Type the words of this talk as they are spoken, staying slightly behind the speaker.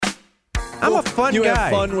I'm a fun you guy. You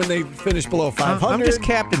have fun when they finish below 500. I'm just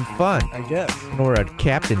Captain Fun. I guess. Or a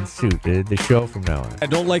captain suit, the show from now on. I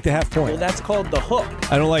don't like the half point. Well, that's called the hook.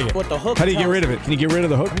 I don't like it. What the hook How do you get tells rid of you. it? Can you get rid of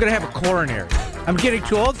the hook? I'm going to have a coronary. I'm getting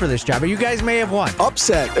too old for this job, but you guys may have won.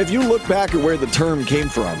 Upset. If you look back at where the term came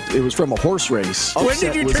from, it was from a horse race. When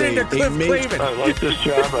Upset did you was turn into Cliff major- Clavin? I like this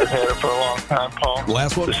job. I've had it for a long time, Paul.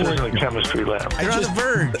 Last one This for isn't you. a chemistry lab. You're on the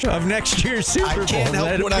verge of next year's Super Bowl. I can't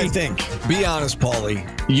help what I think. Be honest, Paulie.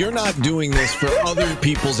 You're not doing this for other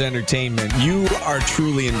people's entertainment. You are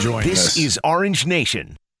truly enjoying this. This is Orange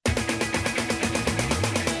Nation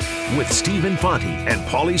with Stephen Fonte and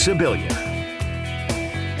Paulie Sibilia.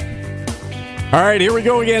 All right, here we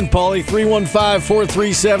go again, Paulie.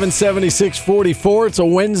 315-437-7644. It's a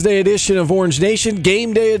Wednesday edition of Orange Nation,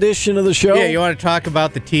 game day edition of the show. Yeah, you want to talk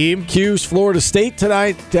about the team? Q's Florida State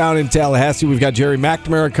tonight down in Tallahassee. We've got Jerry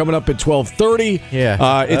McNamara coming up at 12:30.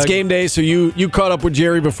 Yeah. It's game day, so you caught up with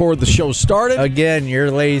Jerry before the show started. Again, you're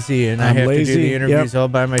lazy, and I I'm have lazy. to do the interviews all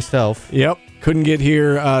by myself. Yep. Couldn't get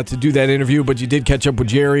here to do that interview, but you did catch up with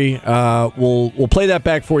Jerry. We'll play that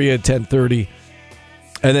back for you at 10:30.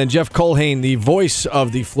 And then Jeff Culhane, the voice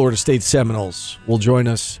of the Florida State Seminoles, will join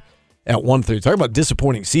us at 1:30. Talk about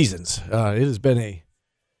disappointing seasons. It has been a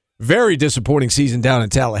very disappointing season down in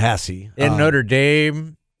Tallahassee. In Notre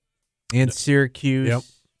Dame, in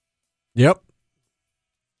Syracuse. Yep.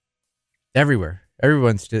 Everywhere.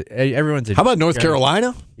 Everyone's How about North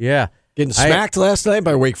Carolina? Yeah. Getting smacked last night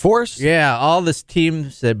by Wake Forest? Yeah, all the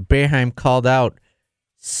teams that Boeheim called out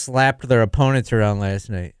slapped their opponents around last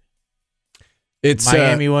night. It's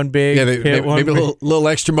Miami won big. Yeah, Pitt won maybe big. a little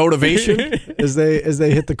extra motivation as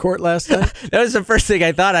they hit the court last night. That was the first thing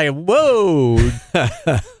I thought. Whoa,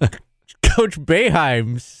 Coach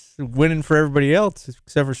Boeheim's winning for everybody else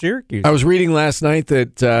except for Syracuse. I was reading last night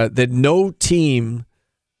that no team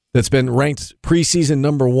that's been ranked preseason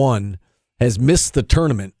number 1 has missed the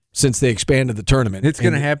tournament since they expanded the tournament. It's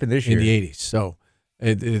going to happen this year in the 80s. So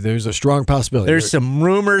there's a strong possibility. There's some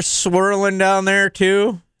rumors swirling down there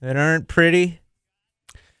too that aren't pretty.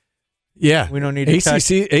 Yeah, we don't need to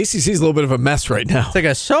touch. ACC is a little bit of a mess right now. It's like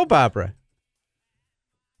a soap opera.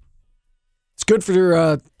 It's good for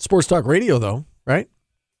your sports talk radio, though, right?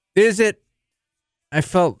 Is it?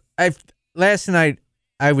 Last night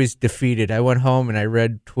I was defeated. I went home and I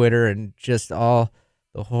read Twitter and just all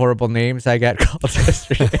the horrible names I got called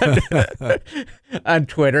yesterday on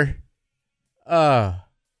Twitter. Are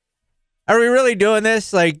we really doing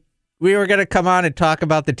this? Like, we were going to come on and talk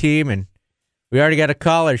about the team, and we already got a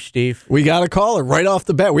caller, Steve. We got a caller right off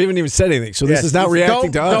the bat. We haven't even said anything, so this is not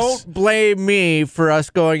reacting to us. Don't blame me for us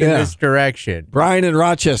going in this direction. Brian in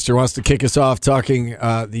Rochester wants to kick us off talking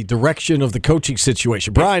the direction of the coaching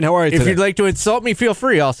situation. Brian, how are you today? If you'd like to insult me, feel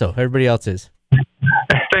free also. Everybody else is.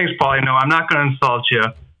 Thanks, Paulie. No, I'm not going to insult you.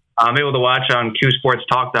 I'm able to watch on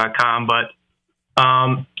QSportsTalk.com, but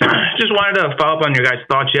just wanted to follow up on your guys'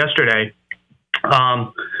 thoughts yesterday.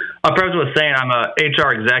 I'll preface with saying I'm a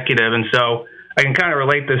HR executive, and so I can kind of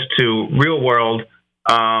relate this to real world.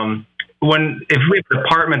 If we have a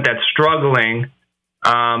department that's struggling,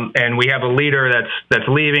 and we have a leader that's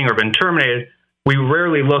leaving or been terminated, we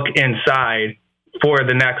rarely look inside for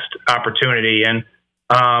the next opportunity, and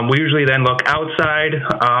we usually then look outside,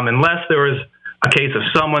 unless there was a case of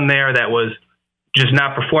someone there that was just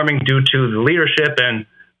not performing due to the leadership and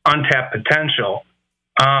untapped potential.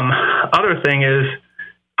 Other thing is,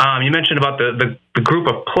 you mentioned about the group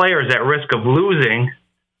of players at risk of losing.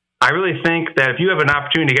 I really think that if you have an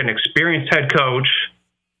opportunity to get an experienced head coach,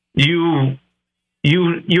 you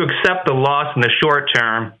accept the loss in the short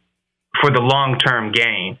term for the long-term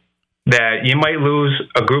gain. That you might lose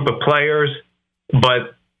a group of players,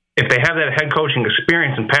 but if they have that head coaching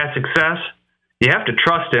experience and past success, you have to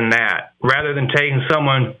trust in that rather than taking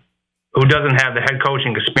someone who doesn't have the head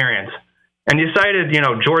coaching experience. And you cited,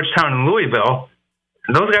 Georgetown and Louisville.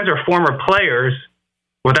 Those guys are former players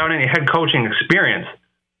without any head coaching experience.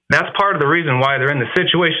 That's part of the reason why they're in the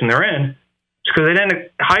situation they're in. It's because they didn't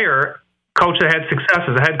hire a coach that had success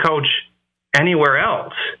as a head coach anywhere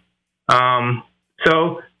else.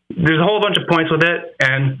 So there's a whole bunch of points with it.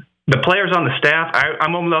 And the players on the staff,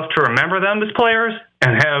 I'm old enough to remember them as players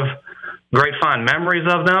and have great fond memories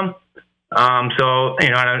of them. And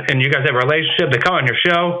you guys have a relationship. They come on your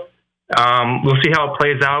show. We'll see how it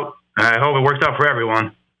plays out. I hope it works out for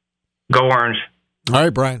everyone. Go Orange. All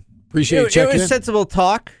right, Brian. Appreciate you checking in. It was sensible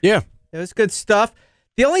talk. Yeah. It was good stuff.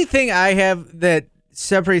 The only thing I have that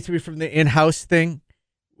separates me from the in-house thing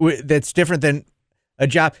that's different than a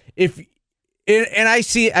job, I've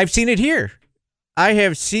seen it here. I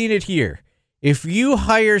have seen it here. If you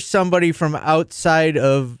hire somebody from outside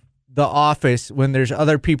of the office when there's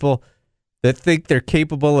other people that think they're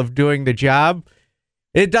capable of doing the job,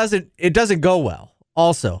 it doesn't go well.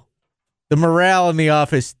 Also, the morale in the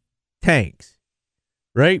office tanks,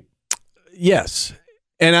 right? Yes.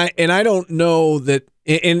 And I don't know that,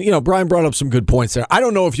 and you know, Brian brought up some good points there. I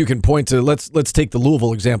don't know if you can point to, let's take the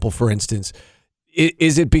Louisville example, for instance.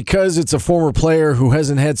 Is it because it's a former player who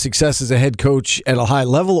hasn't had success as a head coach at a high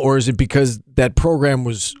level, or is it because that program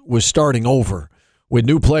was starting over with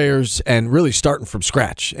new players and really starting from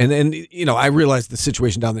scratch? And you know, I realize the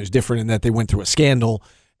situation down there is different in that they went through a scandal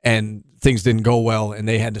and things didn't go well and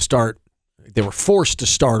they had to start, they were forced to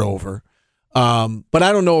start over. But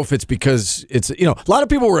I don't know if it's because it's, you know, a lot of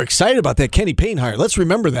people were excited about that Kenny Payne hire. Let's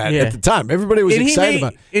remember that at the time. Everybody was excited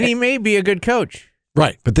about it. And he may be a good coach.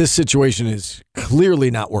 Right, but this situation is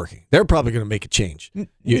clearly not working. They're probably going to make a change.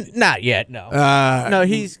 Not yet, no. No,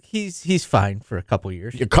 he's fine for a couple of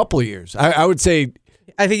years. A couple of years. I would say.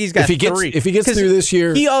 I think he's got three. If he gets through this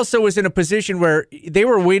year. He also was in a position where they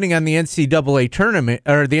were waiting on the NCAA tournament,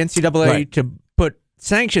 or the NCAA to put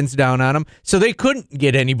sanctions down on him, so they couldn't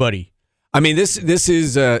get anybody. I mean, this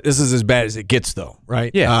is as bad as it gets, though,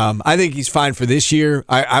 right? Yeah. I think he's fine for this year.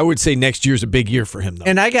 I would say next year's a big year for him, though.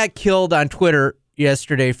 And I got killed on Twitter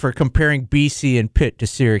yesterday for comparing BC and Pitt to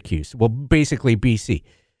Syracuse. Well, basically BC.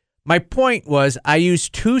 My point was I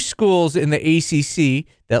used two schools in the ACC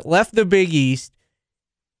that left the Big East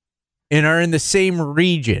and are in the same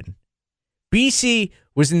region. BC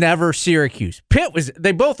was never Syracuse. Pitt was,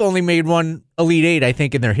 they both only made one Elite Eight, I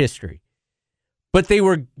think, in their history. But they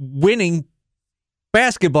were winning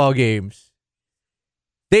basketball games.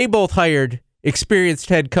 They both hired experienced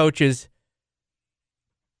head coaches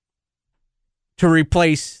to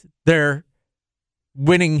replace their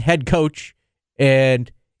winning head coach,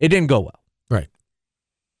 and it didn't go well. Right.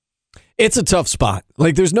 It's a tough spot.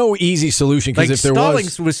 Like, there's no easy solution, because if there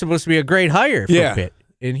Stallings was supposed to be a great hire for Pitt.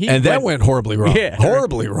 And that went horribly wrong. Yeah.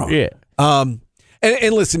 Horribly wrong. Yeah. And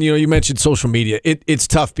listen, you know, you mentioned social media. It's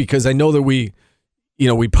tough because I know that we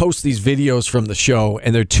post these videos from the show,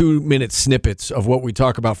 and they're 2-minute snippets of what we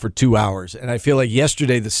talk about for 2 hours. And I feel like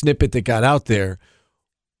yesterday, the snippet that got out there,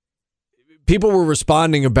 people were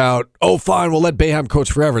responding about, oh, fine, we'll let Boeheim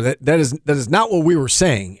coach forever. That is not what we were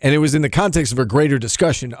saying, and it was in the context of a greater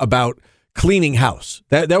discussion about cleaning house.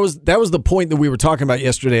 That was the point that we were talking about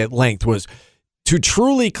yesterday at length. Was to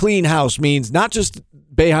truly clean house means not just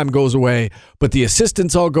Boeheim goes away, but the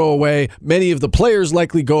assistants all go away. Many of the players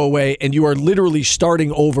likely go away, and you are literally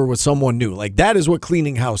starting over with someone new. Like, that is what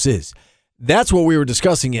cleaning house is. That's what we were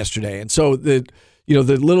discussing yesterday, and so the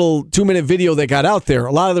little 2-minute video that got out there,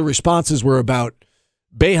 a lot of the responses were about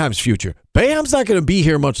Boeheim's future. Boeheim's not going to be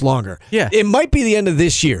here much longer. Yeah. It might be the end of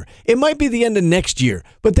this year. It might be the end of next year.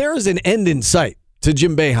 But there is an end in sight to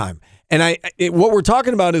Jim Boeheim. And what we're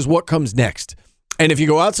talking about is what comes next. And if you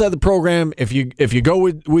go outside the program, if you go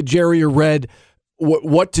with Jerry or Red,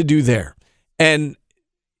 what to do there.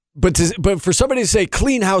 But for somebody to say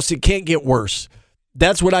clean house, it can't get worse.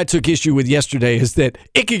 That's what I took issue with yesterday, is that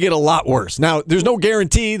it could get a lot worse. Now, there's no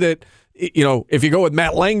guarantee that, you know, if you go with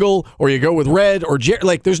Matt Langle or you go with Red or Jerry,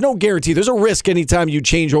 like, there's no guarantee. There's a risk anytime you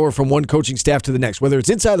change over from one coaching staff to the next, whether it's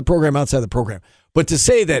inside the program, outside the program. But to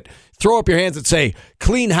say that, throw up your hands and say,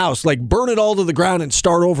 clean house, like burn it all to the ground and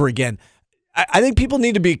start over again, I think people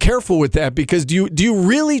need to be careful with that, because do you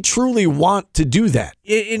really, truly want to do that?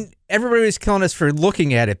 And everybody was killing us for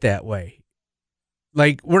looking at it that way.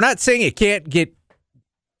 Like, we're not saying it can't get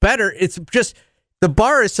better. It's just the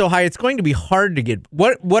bar is so high, it's going to be hard to get.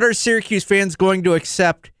 What are Syracuse fans going to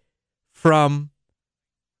accept from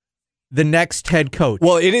the next head coach?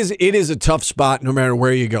 Well, it is a tough spot no matter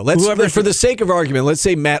where you go. For the sake of argument, let's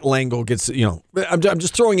say Matt Langle gets, you know, I'm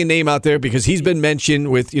just throwing a name out there because he's been mentioned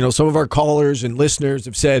with, you know, some of our callers and listeners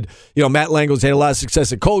have said, you know, Matt Langle's had a lot of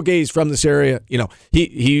success at Colgate. He's from this area. You know,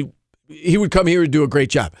 he would come here and do a great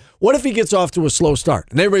job. What if he gets off to a slow start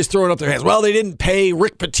and everybody's throwing up their hands? Well, they didn't pay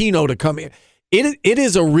Rick Pitino to come here.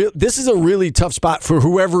 This is a really tough spot for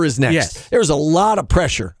whoever is next. Yes. There's a lot of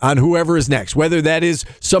pressure on whoever is next, whether that is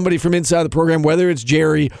somebody from inside the program, whether it's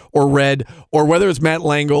Jerry or Red, or whether it's Matt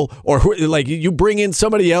Langle, or like you bring in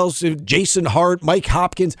somebody else, Jason Hart, Mike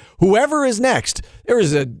Hopkins, whoever is next. There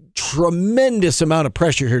is a tremendous amount of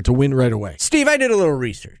pressure here to win right away. Steve, I did a little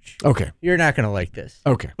research. Okay. You're not going to like this.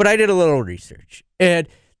 Okay. But I did a little research. And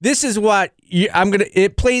this is what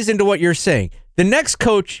it plays into what you're saying. The next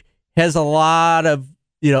coach has a lot of,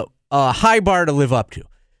 you know, a high bar to live up to.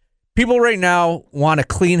 People right now want a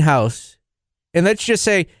clean house. And let's just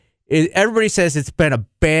say, everybody says it's been a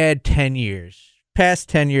bad 10 years. Past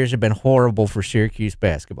 10 years have been horrible for Syracuse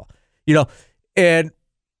basketball. You know, and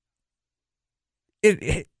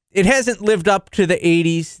it hasn't lived up to the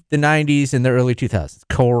 80s, the 90s, and the early 2000s.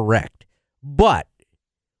 Correct. But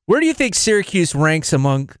where do you think Syracuse ranks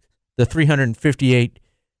among the 358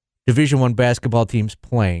 Division I basketball teams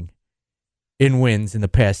playing in wins in the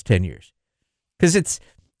past 10 years? Because it's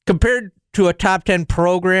compared to a top 10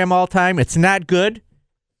 program all time, it's not good.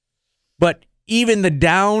 But even the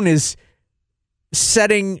down is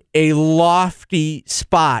setting a lofty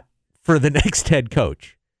spot for the next head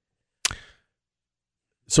coach.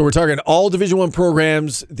 So we're talking all Division I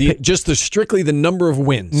programs, strictly the number of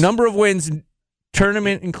wins. Number of wins,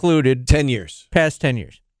 tournament included. 10 years. Past 10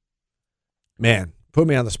 years. Man, put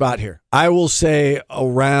me on the spot here. I will say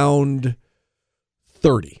around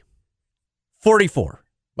 30. 44.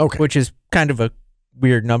 Okay. Which is kind of a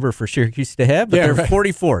weird number for Syracuse to have, but they're right.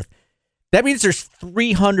 44th. That means there's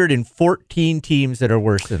 314 teams that are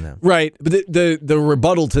worse than them. Right. But the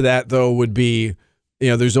rebuttal to that, though, would be,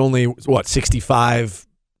 there's only, 65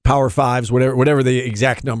 Power Fives, whatever the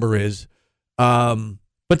exact number is. But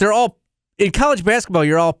they're all, in college basketball,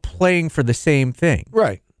 you're all playing for the same thing.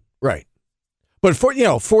 Right. But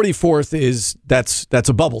 44th that's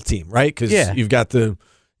a bubble team, right? Because you've got the,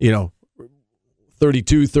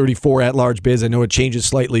 32, 34 at-large bids. I know it changes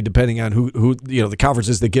slightly depending on who the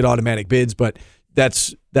conferences that get automatic bids, but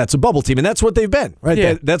that's a bubble team, and that's what they've been, right?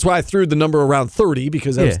 Yeah. That's why I threw the number around 30,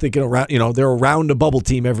 because I was thinking around, they're around a bubble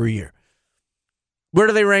team every year. Where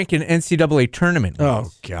do they rank in NCAA tournament wins?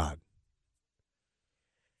 Oh, God.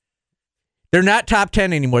 They're not top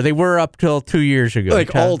 10 anymore. They were up till 2 years ago.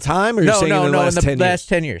 Like all time, or you're saying in the last 10 years? Last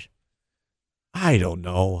 10 years. I don't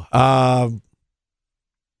know. I'll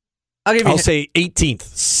say 18th.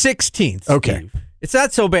 16th. Okay. Steve. It's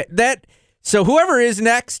not so bad. So whoever is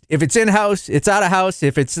next, if it's in-house, it's out-of-house.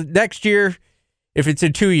 If it's next year, if it's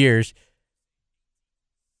in 2 years,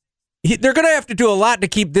 they're going to have to do a lot to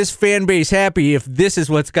keep this fan base happy if this is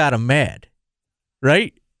what's got them mad.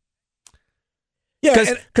 Right?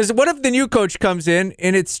 Yeah. Because what if the new coach comes in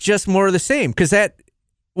and it's just more of the same? Because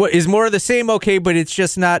is more of the same okay, but it's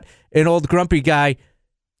just not an old grumpy guy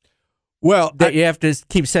that you have to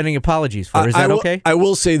keep sending apologies for. Is that okay? I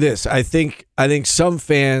will say this. I think some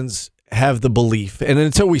fans have the belief, and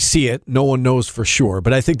until we see it, no one knows for sure,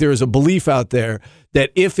 but I think there is a belief out there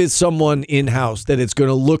that if it's someone in-house, that it's going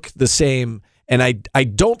to look the same, and I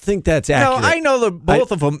don't think that's accurate. No, I know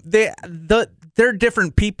both of them. They're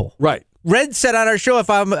different people. Right. Red said on our show,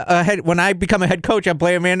 when I become a head coach, I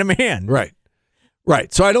play a man-to-man.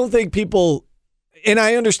 Right. So I don't think people... And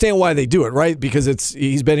I understand why they do it, right? Because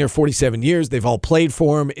he's been here 47 years. They've all played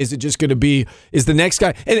for him. Is it just going to be, is the next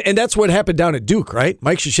guy? And that's what happened down at Duke, right?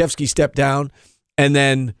 Mike Krzyzewski stepped down. And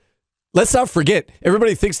then, let's not forget,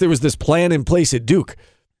 everybody thinks there was this plan in place at Duke.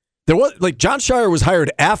 There was, John Shire was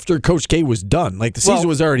hired after Coach K was done. The season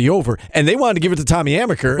was already over. And they wanted to give it to Tommy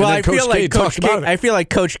Amaker. Well, and then I feel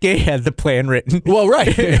like Coach K had the plan written. Well, right.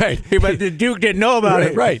 But the Duke didn't know about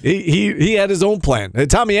it. Right. He had his own plan.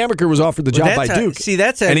 Tommy Amaker was offered the job by Duke.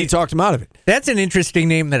 And he talked him out of it. That's an interesting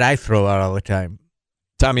name that I throw out all the time.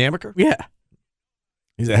 Tommy Amaker? Yeah.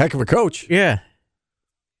 He's a heck of a coach. Yeah.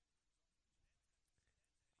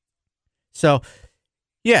 So,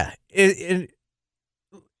 yeah.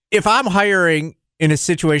 If I'm hiring in a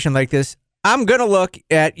situation like this, I'm going to look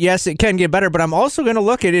at, yes, it can get better, but I'm also going to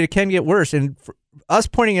look at it can get worse. And us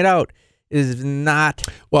pointing it out is not.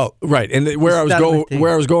 Well, right. And where I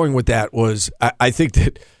was going with that was I think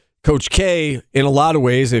that Coach K, in a lot of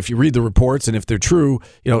ways, if you read the reports and if they're true,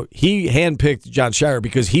 he handpicked John Shire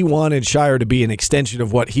because he wanted Shire to be an extension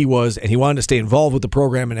of what he was, and he wanted to stay involved with the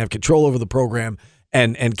program and have control over the program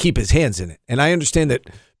and keep his hands in it. And I understand that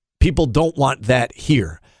people don't want that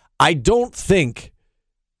here. I don't think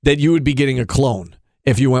that you would be getting a clone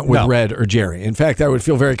if you went with Red or Jerry. In fact, I would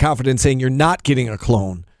feel very confident saying you're not getting a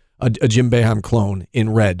clone, a Jim Boeheim clone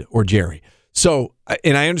in Red or Jerry. So,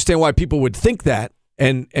 and I understand why people would think that,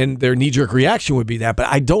 and their knee-jerk reaction would be that, but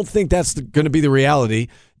I don't think that's going to be the reality.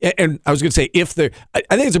 And I was going to say, I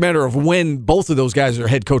think it's a matter of when both of those guys are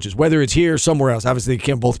head coaches, whether it's here or somewhere else. Obviously, they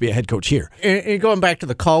can't both be a head coach here. And going back to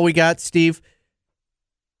the call we got, Steve,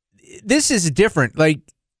 this is different.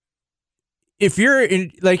 If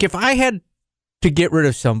I had to get rid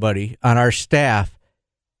of somebody on our staff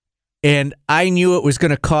and I knew it was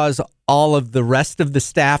going to cause all of the rest of the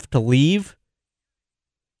staff to leave,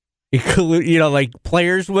 like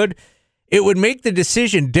players would, it would make the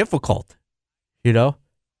decision difficult,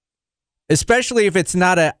 especially if it's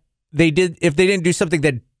not if they didn't do something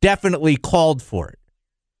that definitely called for it.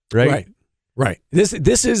 Right. This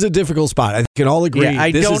is a difficult spot. I think we can all agree.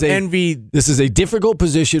 Yeah, This is a difficult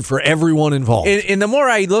position for everyone involved. And the more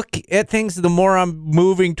I look at things, the more I'm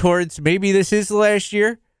moving towards maybe this is the last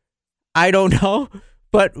year. I don't know,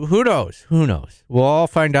 but who knows? Who knows? We'll all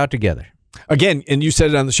find out together. Again, and you said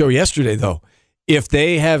it on the show yesterday, though, if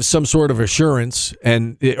they have some sort of assurance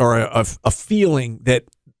or a feeling that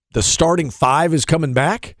the starting five is coming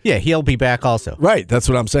back. Yeah, he'll be back also. Right. That's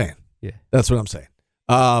what I'm saying. Yeah. That's what I'm saying.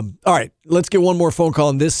 All right. Let's get one more phone call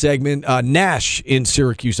in this segment. Nash in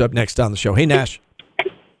Syracuse up next on the show. Hey, Nash.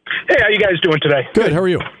 Hey, how you guys doing today? Good. How are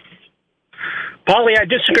you? Paulie, I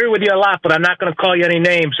disagree with you a lot, but I'm not going to call you any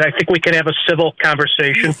names. I think we can have a civil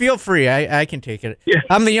conversation. You feel free. I can take it. Yeah.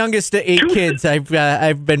 I'm the youngest of 8 kids.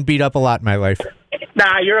 I've been beat up a lot in my life.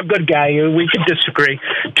 Nah, you're a good guy. We can disagree.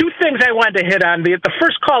 2 things I wanted to hit on. The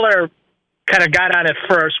first caller kind of got on it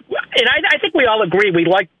first, and I think we all agree we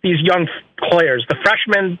like these young players. The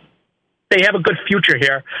freshmen, they have a good future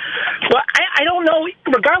here. But I don't know,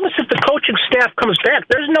 regardless if the coaching staff comes back,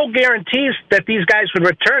 there's no guarantees that these guys would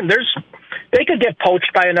return. They could get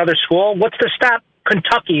poached by another school. What's to stop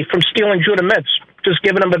Kentucky from stealing Judah Mintz? Just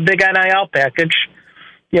giving them a big NIL package.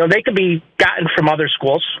 They could be gotten from other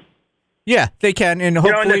schools. Yeah, they can. And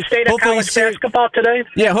hopefully, in the state of college basketball today?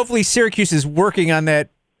 Yeah, hopefully Syracuse is working on that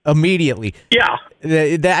immediately. Yeah.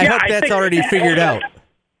 I hope that's already figured out.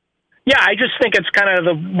 Yeah, I just think it's kind of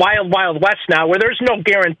the wild, wild west now where there's no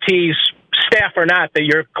guarantees, staff or not, that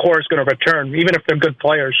your core is going to return, even if they're good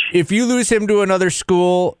players. If you lose him to another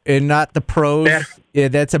school and not the pros,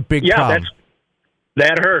 that's a big problem.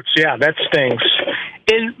 That hurts. Yeah, that stings.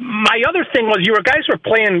 And my other thing was you guys were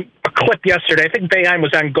playing a clip yesterday. I think Boeheim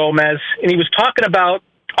was on Gomez, and he was talking about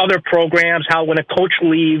other programs, how when a coach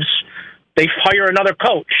leaves, they hire another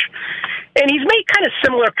coach. And he's made kind of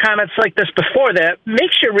similar comments like this before that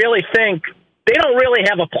makes you really think they don't really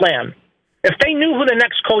have a plan. If they knew who the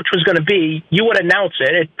next coach was going to be, you would announce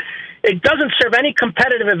it. It doesn't serve any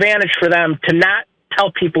competitive advantage for them to not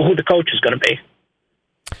tell people who the coach is going to be.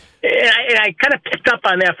 And I kind of picked up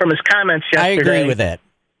on that from his comments yesterday. I agree with that.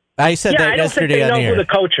 I said that yesterday on the air. I don't think they know who the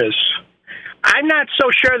coach is. I'm not so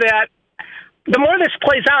sure that the more this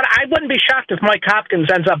plays out, I wouldn't be shocked if Mike Hopkins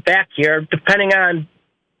ends up back here, depending on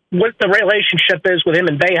what the relationship is with him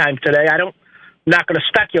and Boeheim today. I'm not going to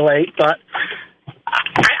speculate, but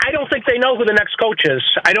I don't think they know who the next coach is.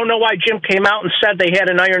 I don't know why Jim came out and said they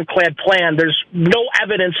had an ironclad plan. There's no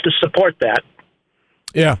evidence to support that.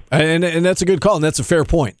 Yeah, and that's a good call, and that's a fair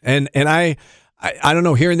point. And I don't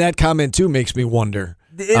know, hearing that comment too makes me wonder.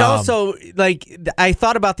 It also, I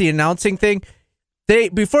thought about the announcing thing.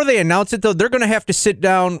 Before they announce it, though, they're going to have to sit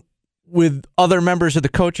down with other members of the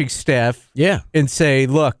coaching staff and say,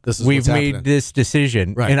 look, we've made this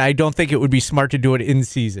decision. Right. And I don't think it would be smart to do it in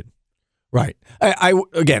season. Right. I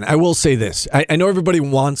will say this. I know everybody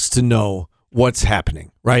wants to know what's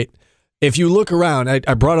happening, right? If you look around,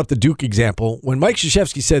 I brought up the Duke example. When Mike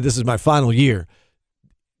Krzyzewski said this is my final year,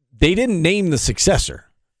 they didn't name the successor,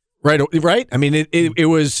 right? I mean, it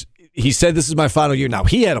was, he said this is my final year. Now,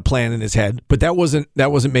 he had a plan in his head, but that wasn't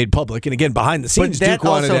made public. And again, behind the scenes, Duke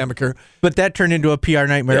wanted Amaker. But that turned into a PR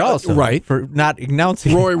nightmare also. Right. For not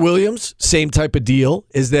announcing. Roy Williams, same type of deal,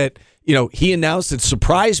 is that, he announced, it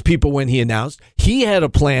surprised people when he announced. He had a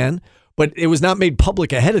plan, but it was not made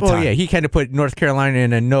public ahead of time. Oh, yeah, he kind of put North Carolina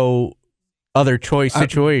in a no other choice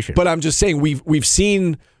situation. But I'm just saying we've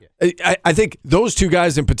seen. I think those two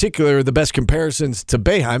guys in particular are the best comparisons to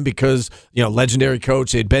Boeheim because legendary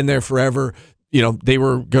coach. They'd been there forever. They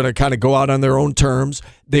were going to kind of go out on their own terms.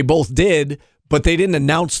 They both did, but they didn't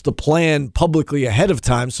announce the plan publicly ahead of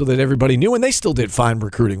time so that everybody knew. And they still did fine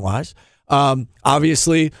recruiting wise.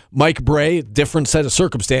 Obviously, Mike Brey, different set of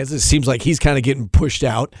circumstances. It seems like he's kind of getting pushed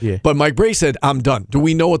out. Yeah. But Mike Brey said, "I'm done." Do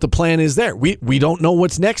we know what the plan is there? We don't know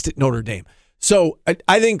what's next at Notre Dame. So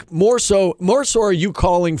I think more so are you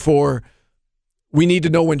calling for we need to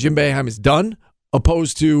know when Jim Boeheim is done,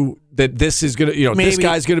 opposed to that this is going to, this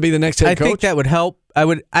guy's going to be the next head coach? I think that would help.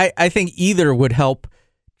 I think either would help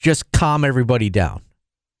just calm everybody down.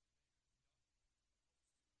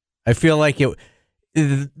 I feel like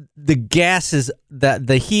the gas is that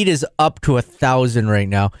the heat is up to 1,000 right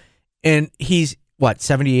now, and he's what,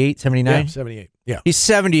 78, 79? Yeah, 78. Yeah. He's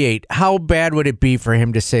 78. How bad would it be for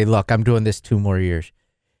him to say, look, I'm doing this 2 more years?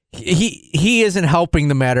 He isn't helping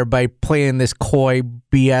the matter by playing this coy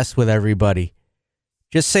BS with everybody.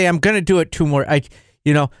 Just say, I'm going to do it 2 more.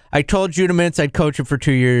 I told Judah Mintz I'd coach him for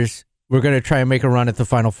 2 years. We're going to try and make a run at the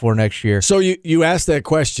Final Four next year. So you asked that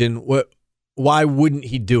question, why wouldn't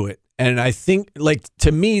he do it? And I think,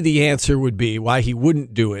 to me, the answer would be why he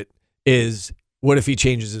wouldn't do it is, what if he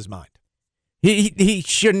changes his mind? He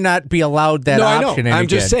should not be allowed that No, I option. know. I'm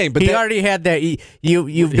just saying, but he that- already had that.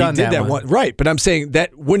 You've done he did that one. Right? But I'm saying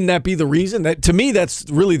that wouldn't that be the reason? That to me, that's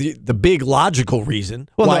really the big logical reason.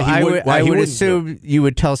 Well, why no, he I would, would, why I he would wouldn't do it. assume you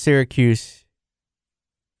would tell Syracuse.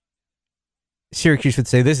 Syracuse would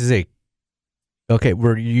say, "This is okay.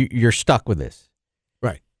 You're stuck with this."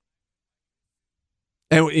 Right.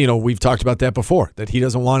 And we've talked about that before. That he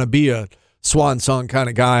doesn't want to be a swan song kind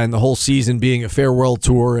of guy, and the whole season being a farewell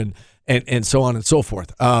tour and so on and so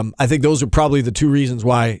forth. I think those are probably the two reasons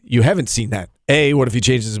why you haven't seen that. A, what if he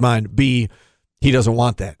changes his mind? B, he doesn't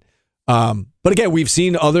want that. But again, we've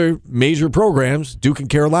seen other major programs, Duke and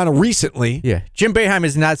Carolina, recently. Yeah, Jim Boeheim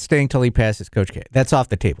is not staying till he passes Coach K. That's off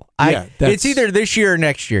the table. It's either this year or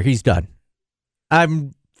next year. He's done.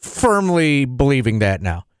 I'm firmly believing that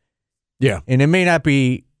now. Yeah, and it may not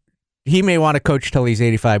be. He may want to coach till he's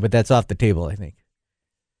 85, but that's off the table, I think.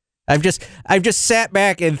 I've just sat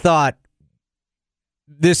back and thought,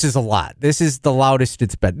 this is a lot. This is the loudest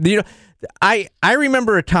it's been. I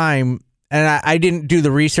remember a time, and I didn't do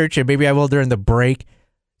the research, and maybe I will during the break.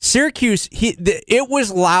 Syracuse, it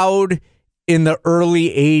was loud in the early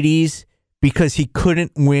 80s because he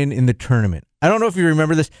couldn't win in the tournament. I don't know if you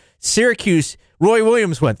remember this. Syracuse, Roy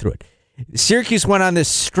Williams went through it. Syracuse went on this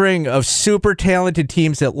string of super talented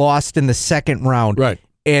teams that lost in the second round. Right.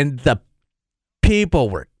 And the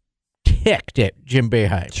people were ticked at Jim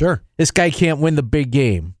Boeheim. Sure. This guy can't win the big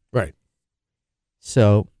game. Right.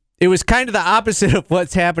 So it was kind of the opposite of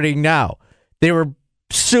what's happening now. They were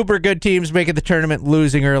super good teams making the tournament,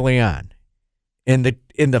 losing early on. And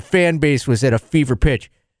the fan base was at a fever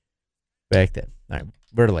pitch back then. All right,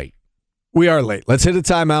 we're late. We are late. Let's hit a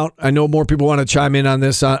timeout. I know more people want to chime in on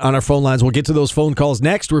this on our phone lines. We'll get to those phone calls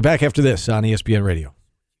next. We're back after this on ESPN Radio.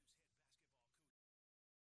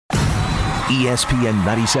 ESPN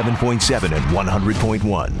 97.7 and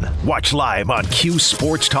 100.1. Watch live on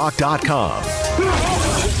QSportsTalk.com.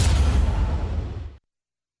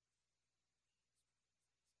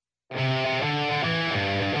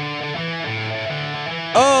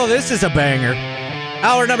 Oh, this is a banger.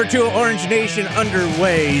 Hour number 2 of Orange Nation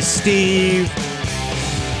underway. Steve,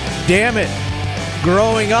 damn it.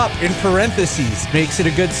 Growing Up in parentheses makes it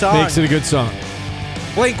a good song. Makes it a good song.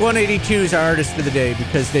 Blink 182 is our artist of the day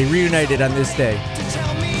because they reunited on this day.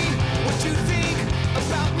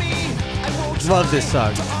 Love this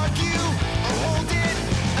song.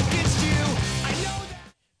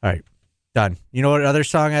 All right, done. You know what other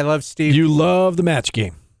song I love, Steve? You love the match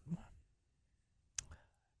game.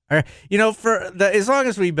 All right. As long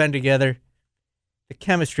as we've been together, the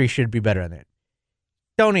chemistry should be better on that.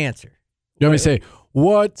 Don't answer. You want me to say,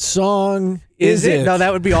 what song is it? No,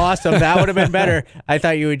 that would be awesome. That would have been better. I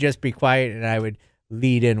thought you would just be quiet and I would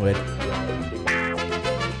lead in with,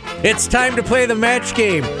 it's time to play the match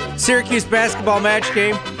game. Syracuse basketball match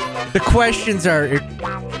game. The questions are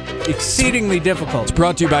exceedingly difficult. It's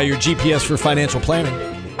brought to you by your GPS for financial planning.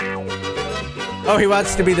 Oh, he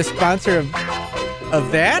wants to be the sponsor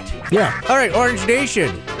of that? Yeah. All right, Orange Nation.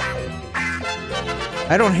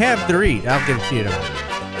 I don't have the read. I'll get it to you tomorrow.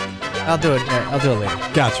 I'll do it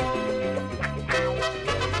later. Gotcha.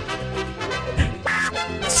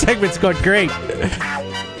 Segment's going great.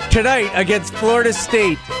 Tonight against Florida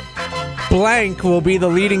State, blank will be the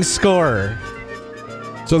leading scorer.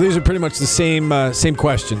 So these are pretty much the same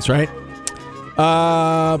questions, right?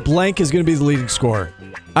 Blank is going to be the leading scorer.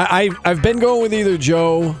 I've been going with either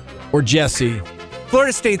Joe or Jesse.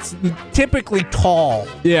 Florida State's typically tall.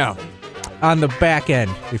 Yeah. On the back end,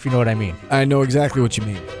 if you know what I mean. I know exactly what you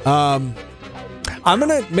mean. I'm going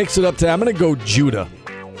to mix it up today. I'm going to go Judah.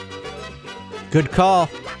 Good call.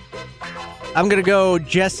 I'm going to go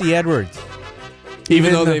Jesse Edwards.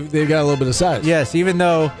 Even though they've got a little bit of size. Yes, even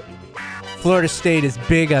though Florida State is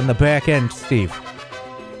big on the back end, Steve.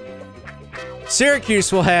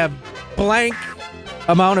 Syracuse will have blank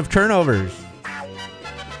amount of turnovers.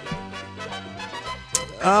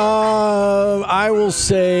 I will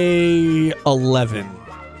say 11.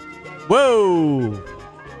 Whoa.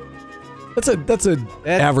 That's an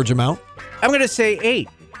average amount. I'm going to say 8.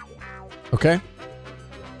 Okay.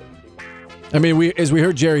 I mean, as we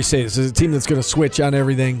heard Jerry say, this is a team that's going to switch on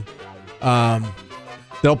everything.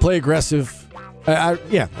 They'll play aggressive. I think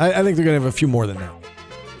they're going to have a few more than that.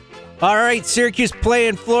 All right, Syracuse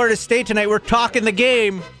playing Florida State tonight. We're talking the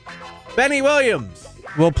game. Benny Williams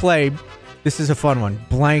will play. This is a fun one.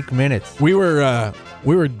 Blank minutes. We were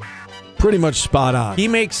pretty much spot on. He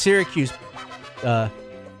makes Syracuse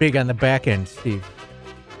big on the back end, Steve.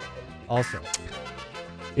 Also,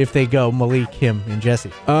 if they go Malik, him, and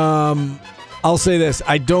Jesse. I'll say this.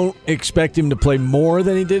 I don't expect him to play more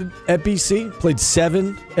than he did at BC. Played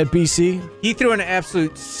 7 at BC. He threw an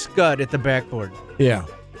absolute scud at the backboard. Yeah.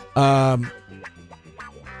 I'll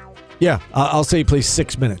say he plays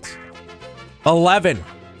 6 minutes. 11.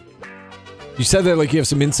 You said that like you have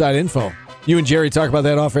some inside info. You and Jerry talk about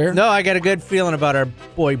that off air? No, I got a good feeling about our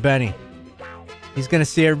boy Benny. He's going to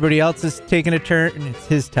see everybody else is taking a turn, and it's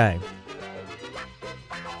his time.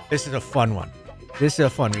 This is a fun one. You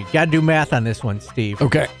got to do math on this one, Steve.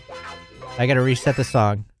 Okay. I got to reset the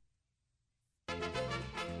song.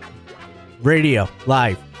 Radio,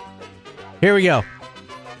 live. Here we go.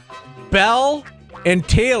 Bell and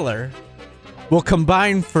Taylor will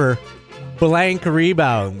combine for blank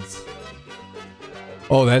rebounds.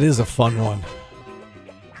 Oh, that is a fun one.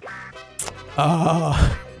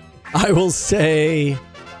 I will say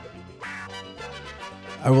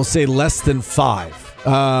less than 5.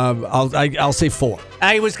 I'll say 4.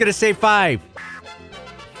 I was going to say 5.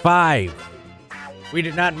 5. We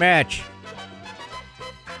did not match.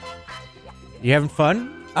 You having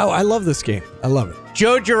fun? Oh, I love this game. I love it.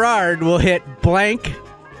 Joe Girard will hit blank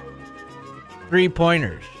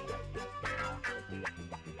 3-pointers.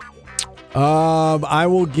 I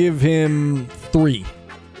will give him 3.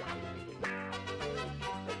 I'm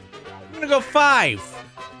going to go 5.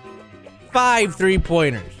 5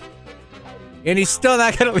 3-pointers. And he's still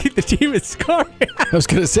not going to lead the team in scoring. I was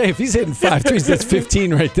going to say, if he's hitting 5 threes, that's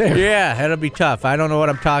 15 right there. Yeah, that'll be tough. I don't know what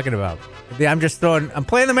I'm talking about. I'm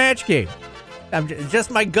playing the match game.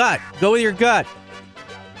 Just my gut. Go with your gut.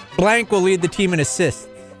 Blank will lead the team in assists.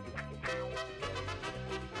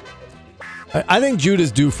 I think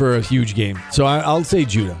Judah's due for a huge game, so I'll say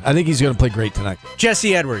Judah. I think he's going to play great tonight.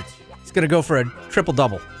 Jesse Edwards. He's going to go for a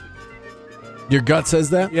triple-double. Your gut says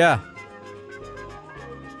that? Yeah.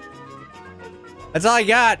 That's all I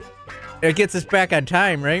got. It gets us back on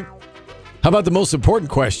time, right? How about the most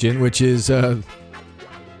important question, which is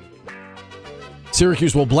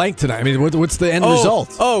Syracuse will blank tonight. I mean, what's the end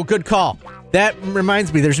result? Oh, good call. That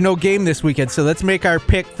reminds me, there's no game this weekend, so let's make our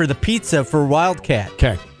pick for the pizza for Wildcat.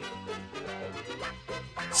 Okay.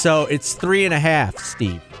 So it's 3.5,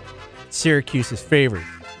 Steve. Syracuse is favored.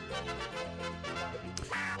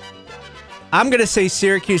 I'm going to say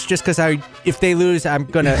Syracuse just because if they lose, I'm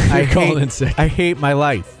going to... I hate my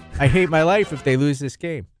life. I hate my life if they lose this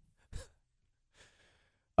game.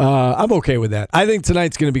 I'm okay with that. I think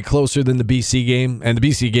tonight's going to be closer than the BC game, and the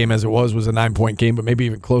BC game as it was a 9-point game, but maybe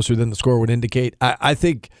even closer than the score would indicate. I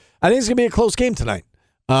think it's going to be a close game tonight.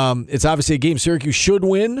 It's obviously a game Syracuse should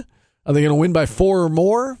win. Are they going to win by 4 or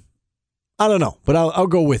more? I don't know, but I'll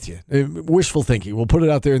go with you. Wishful thinking. We'll put it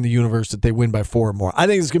out there in the universe that they win by 4 or more. I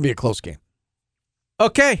think it's going to be a close game.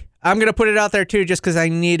 Okay, I'm going to put it out there too just because I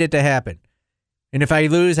need it to happen. And if I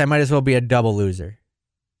lose, I might as well be a double loser.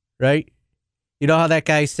 Right? You know how that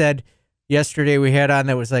guy said yesterday we had on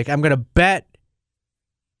that was like, I'm going to bet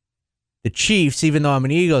the Chiefs even though I'm an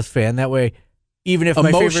Eagles fan. That way, even if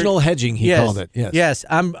emotional hedging, he called it. Yes,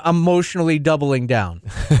 I'm emotionally doubling down.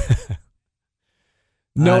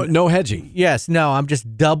 No hedging. Yes, no, I'm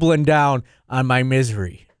just doubling down on my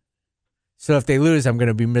misery. So if they lose, I'm going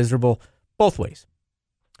to be miserable both ways.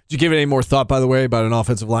 Did you give it any more thought, by the way, about an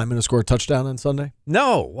offensive lineman to score a touchdown on Sunday?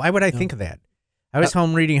 No. Why would I think of that? I was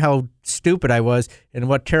home reading how stupid I was and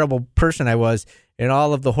what terrible person I was and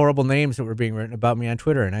all of the horrible names that were being written about me on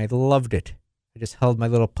Twitter, and I loved it. I just held my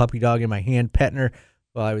little puppy dog in my hand, petting her,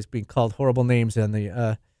 while I was being called horrible names on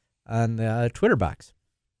the Twitter box.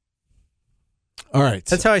 All right.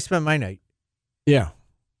 That's how I spent my night. Yeah.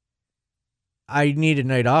 I need a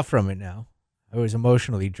night off from it now. I was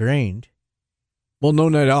emotionally drained. Well, no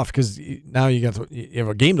night off because now you have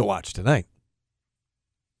a game to watch tonight.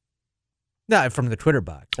 Not from the Twitter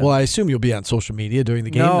box. Well, I assume you'll be on social media during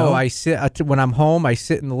the game. No, I sit when I'm home. I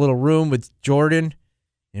sit in the little room with Jordan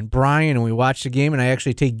and Brian, and we watch the game. And I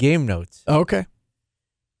actually take game notes. Oh, okay.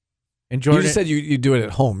 And Jordan, you just said you do it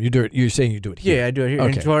at home. You do it. You're saying you do it here. Yeah, I do it here.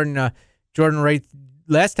 Okay. And Jordan writes.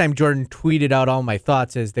 Last time Jordan tweeted out all my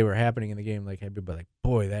thoughts as they were happening in the game. Like everybody, like,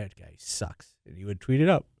 boy, that guy sucks, and he would tweet it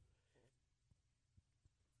up.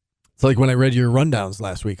 It's like when I read your rundowns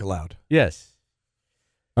last week aloud. Yes.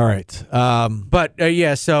 All right.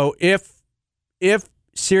 So if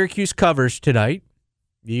Syracuse covers tonight,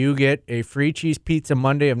 you get a free cheese pizza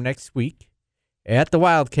Monday of next week at the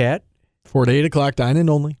Wildcat. 4 to 8 o'clock, dine-in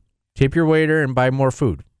only. Tip your waiter and buy more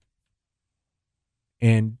food.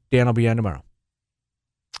 And Dan will be on tomorrow.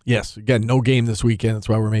 Yes. Again, no game this weekend. That's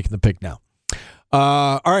why we're making the pick now.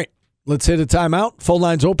 All right. Let's hit a timeout. Phone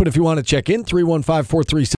line's open if you want to check in.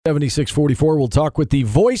 315-437-7644. We'll talk with the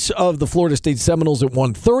voice of the Florida State Seminoles at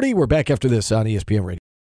 1:30. We're back after this on ESPN Radio.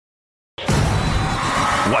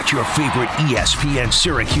 Watch your favorite ESPN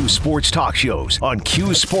Syracuse sports talk shows on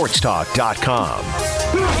QSportsTalk.com.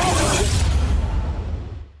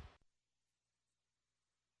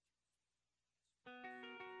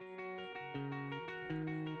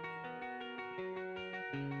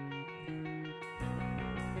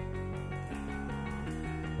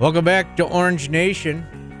 Welcome back to Orange Nation.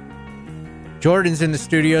 Jordan's in the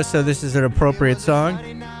studio, so this is an appropriate song.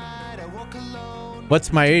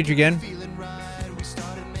 What's my age again?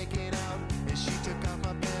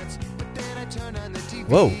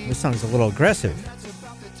 Whoa, this song's a little aggressive.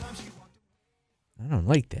 I don't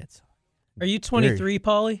like that song. Are you 23,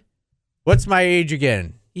 Paulie? What's my age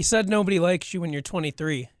again? He said nobody likes you when you're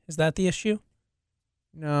 23. Is that the issue?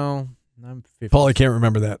 No, I'm 50. Paulie can't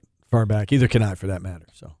remember that far back. Either can I, for that matter.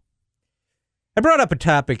 So I brought up a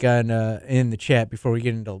topic on in the chat before we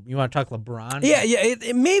get into. You want to talk LeBron? Yeah.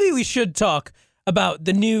 Maybe we should talk about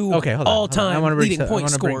the new all-time leading point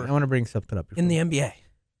scorer. I want to bring something up in the NBA.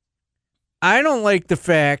 I don't like the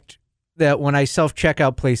fact that when I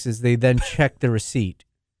self-checkout places, they then check the receipt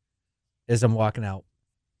as I'm walking out.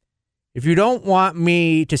 If you don't want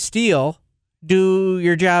me to steal, do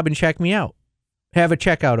your job and check me out. Have a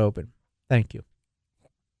checkout open. Thank you.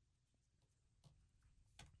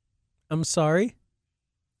 I'm sorry?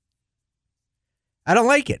 I don't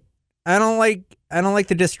like it. I don't like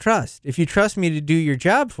the distrust. If you trust me to do your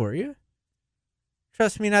job for you,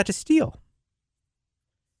 trust me not to steal.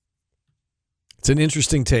 It's an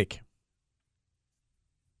interesting take.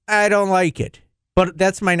 I don't like it, but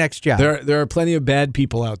that's my next job. There are plenty of bad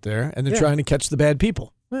people out there, and they're trying to catch the bad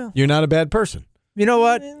people. Well, you're not a bad person. You know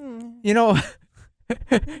what? You know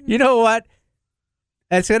what?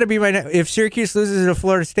 That's going to be my if Syracuse loses to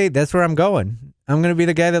Florida State, that's where I'm going. I'm going to be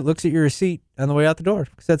the guy that looks at your receipt on the way out the door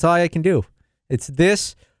because that's all I can do. It's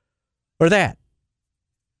this or that.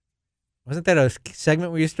 Wasn't that a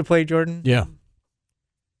segment we used to play, Jordan? Yeah.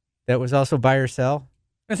 That was also buy or sell?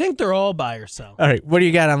 I think they're all buy or sell. All right, what do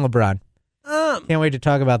you got on LeBron? Can't wait to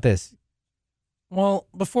talk about this. Well,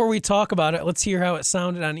 before we talk about it, let's hear how it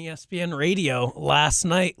sounded on ESPN radio last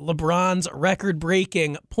night. LeBron's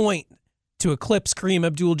record-breaking point to eclipse Kareem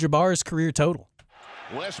Abdul-Jabbar's career total.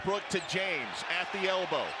 Westbrook to James at the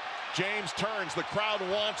elbow. James turns. The crowd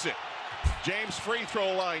wants it. James free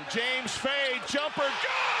throw line. James fade. Jumper.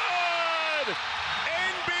 Good!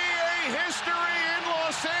 NBA history in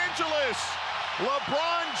Los Angeles.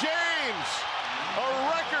 LeBron James. A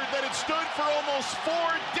record that had stood for almost 4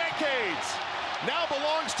 decades. Now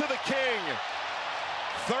belongs to the King.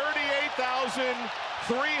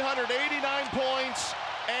 38,389 points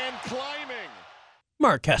and climbing.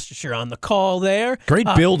 Mark Kestisher on the call there. Great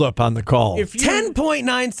build-up on the call.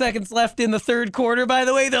 10.9 seconds left in the third quarter, by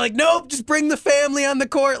the way. They're like, nope, just bring the family on the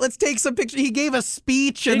court. Let's take some pictures. He gave a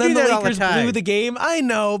speech, and then the Lakers blew the game. I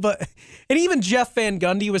know, but... And even Jeff Van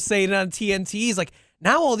Gundy was saying it on TNT. He's like,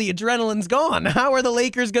 now all the adrenaline's gone. How are the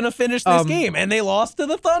Lakers going to finish this game? And they lost to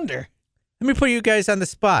the Thunder. Let me put you guys on the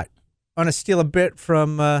spot. I want to steal a bit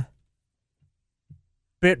from our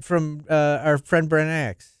friend Brent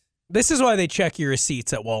Axe. This is why they check your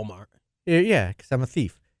receipts at Walmart. Yeah, because I'm a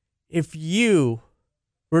thief. If you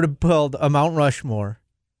were to build a Mount Rushmore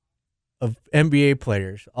of NBA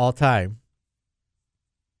players all time,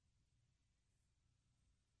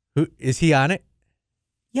 who is he on it?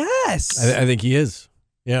 Yes. I think he is.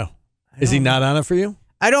 Yeah. Is he not on it for you?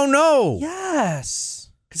 I don't know.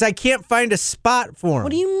 Yes. Because I can't find a spot for him.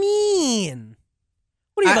 What do you mean?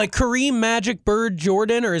 What do you like Kareem, Magic, Bird,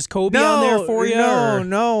 Jordan, or is Kobe on there for you?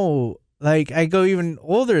 No. Like, I go even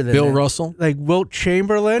older than Bill that. Russell? Like Wilt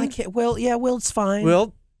Chamberlain. Wilt's fine.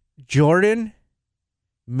 Wilt, Jordan,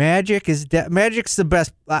 Magic is Magic's the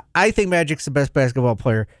best. I think Magic's the best basketball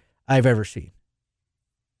player I've ever seen.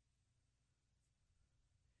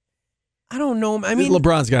 I don't know. I mean,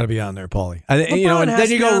 LeBron's got to be on there, Paulie. And then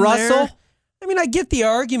you go Russell. I mean, I get the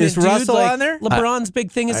argument. Is Russell on there? LeBron's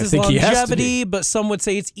big thing is his longevity, but some would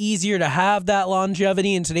say it's easier to have that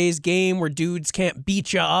longevity in today's game where dudes can't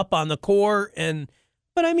beat you up on the court.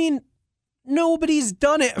 But I mean, nobody's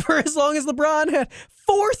done it for as long as LeBron had.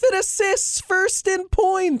 4th in assists, 1st in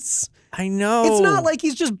points. I know. It's not like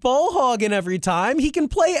he's just ball hogging every time. He can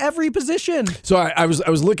play every position. So I was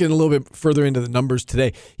looking a little bit further into the numbers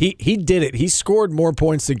today. He did it. He scored more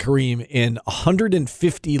points than Kareem in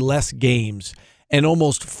 150 less games and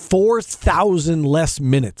almost 4,000 less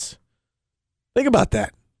minutes. Think about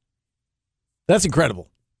that. That's incredible.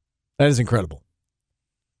 That is incredible.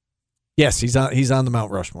 Yes, he's on the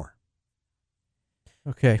Mount Rushmore.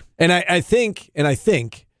 Okay. And I think. I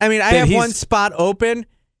mean, I have one spot open.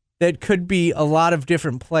 That could be a lot of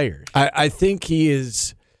different players. I think he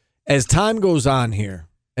is, as time goes on here,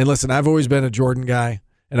 And listen, I've always been a Jordan guy,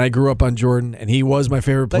 and I grew up on Jordan, and he was my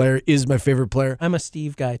favorite player, is my favorite player. I'm a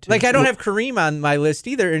Steve guy, too. Like, I don't have Kareem on my list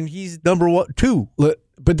either, and he's number 2.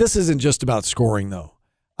 But this isn't just about scoring, though.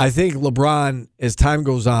 I think LeBron, as time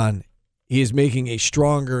goes on, he is making a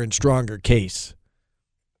stronger and stronger case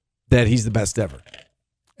that he's the best ever.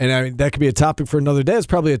 And I mean, that could be a topic for another day. It's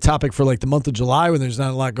probably a topic for like the month of July when there's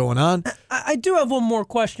not a lot going on. I do have one more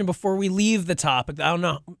question before we leave the topic. I don't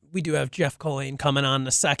know. We do have Jeff Culhane coming on in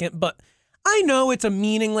a second, but I know it's a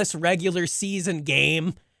meaningless regular season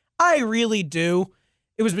game. I really do.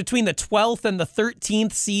 It was between the 12th and the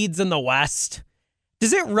 13th seeds in the West.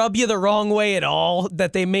 Does it rub you the wrong way at all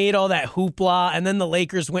that they made all that hoopla and then the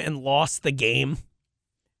Lakers went and lost the game?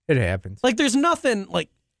 It happens. Like, there's nothing, like,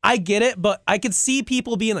 I get it, but I could see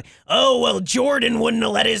people being like, oh, well, Jordan wouldn't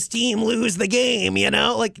have let his team lose the game, you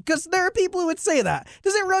know? Like, because there are people who would say that.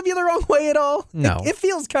 Does it rub you the wrong way at all? No. It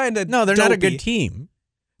feels kind of No, they're not a good team.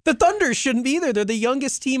 The Thunder shouldn't be either. They're the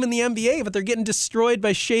youngest team in the NBA, but they're getting destroyed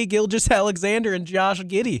by Shai Gilgeous-Alexander and Josh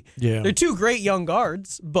Giddey. Yeah. They're 2 great young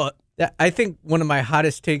guards, but... I think one of my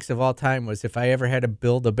hottest takes of all time was if I ever had to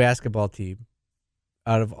build a basketball team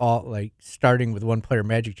out of all, like, starting with one player,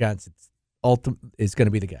 Magic Johnson is going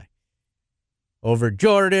to be the guy. Over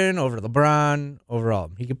Jordan, over LeBron, over all of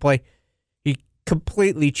them. He could play. He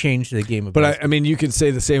completely changed the game of basketball. But, I mean, you can say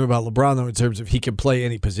the same about LeBron, though, in terms of he can play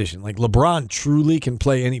any position. Like, LeBron truly can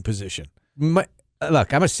play any position. Look,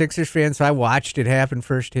 I'm a Sixers fan, so I watched it happen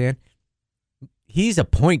firsthand. He's a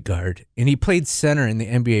point guard, and he played center in the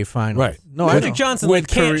NBA Finals. Right. No, Magic Johnson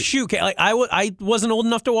can't shoot. Like, I wasn't old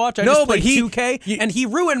enough to watch. I just played 2K, and he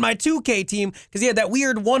ruined my 2K team because he had that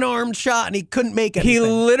weird one-armed shot, and he couldn't make anything. He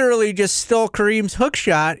literally just stole Kareem's hook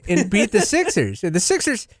shot and beat the Sixers. And the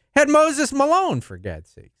Sixers had Moses Malone, for God's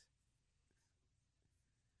sake.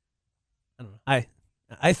 I don't know.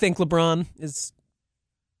 I think LeBron is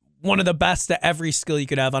one of the best at every skill you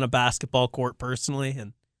could have on a basketball court, personally,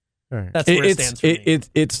 and that's where it stands for me.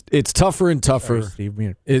 It's tougher and tougher. Sorry,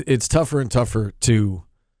 Steve. It's tougher and tougher to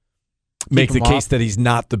make the case that he's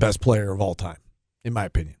not the best player of all time, in my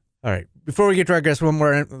opinion. All right. Before we get to our guest, one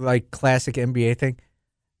more like classic NBA thing.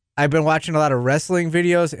 I've been watching a lot of wrestling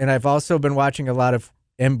videos, and I've also been watching a lot of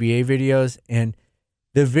NBA videos, and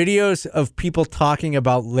the videos of people talking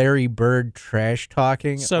about Larry Bird trash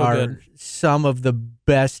talking are some of the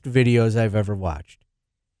best videos I've ever watched.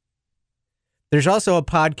 There's also a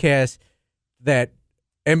podcast that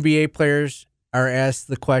NBA players are asked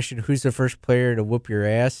the question, who's the first player to whoop your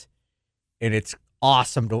ass? And it's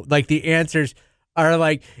awesome. Like, the answers are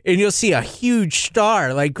like, and you'll see a huge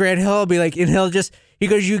star, like Grant Hill will be like, and he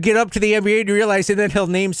goes, you get up to the NBA and you realize, and then he'll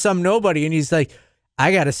name some nobody, and he's like,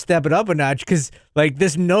 I got to step it up a notch because, like,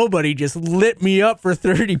 this nobody just lit me up for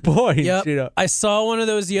 30 points. Yep. You know? I saw one of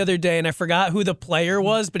those the other day, and I forgot who the player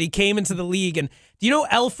was, but he came into the league. And do you know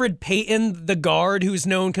Elfrid Payton, the guard who's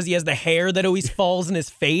known because he has the hair that always falls in his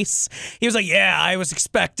face? He was like, yeah, I was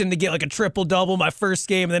expecting to get like a triple-double my first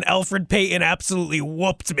game, and then Elfrid Payton absolutely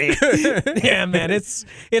whooped me. Yeah, man, it's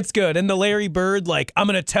good. And the Larry Bird, like, I'm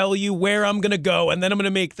going to tell you where I'm going to go, and then I'm going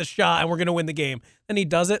to make the shot, and we're going to win the game. And he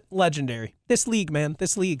does it. Legendary. This league, man.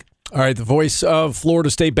 This league. All right, the voice of Florida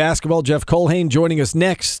State basketball, Jeff Culhane, joining us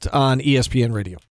next on ESPN Radio.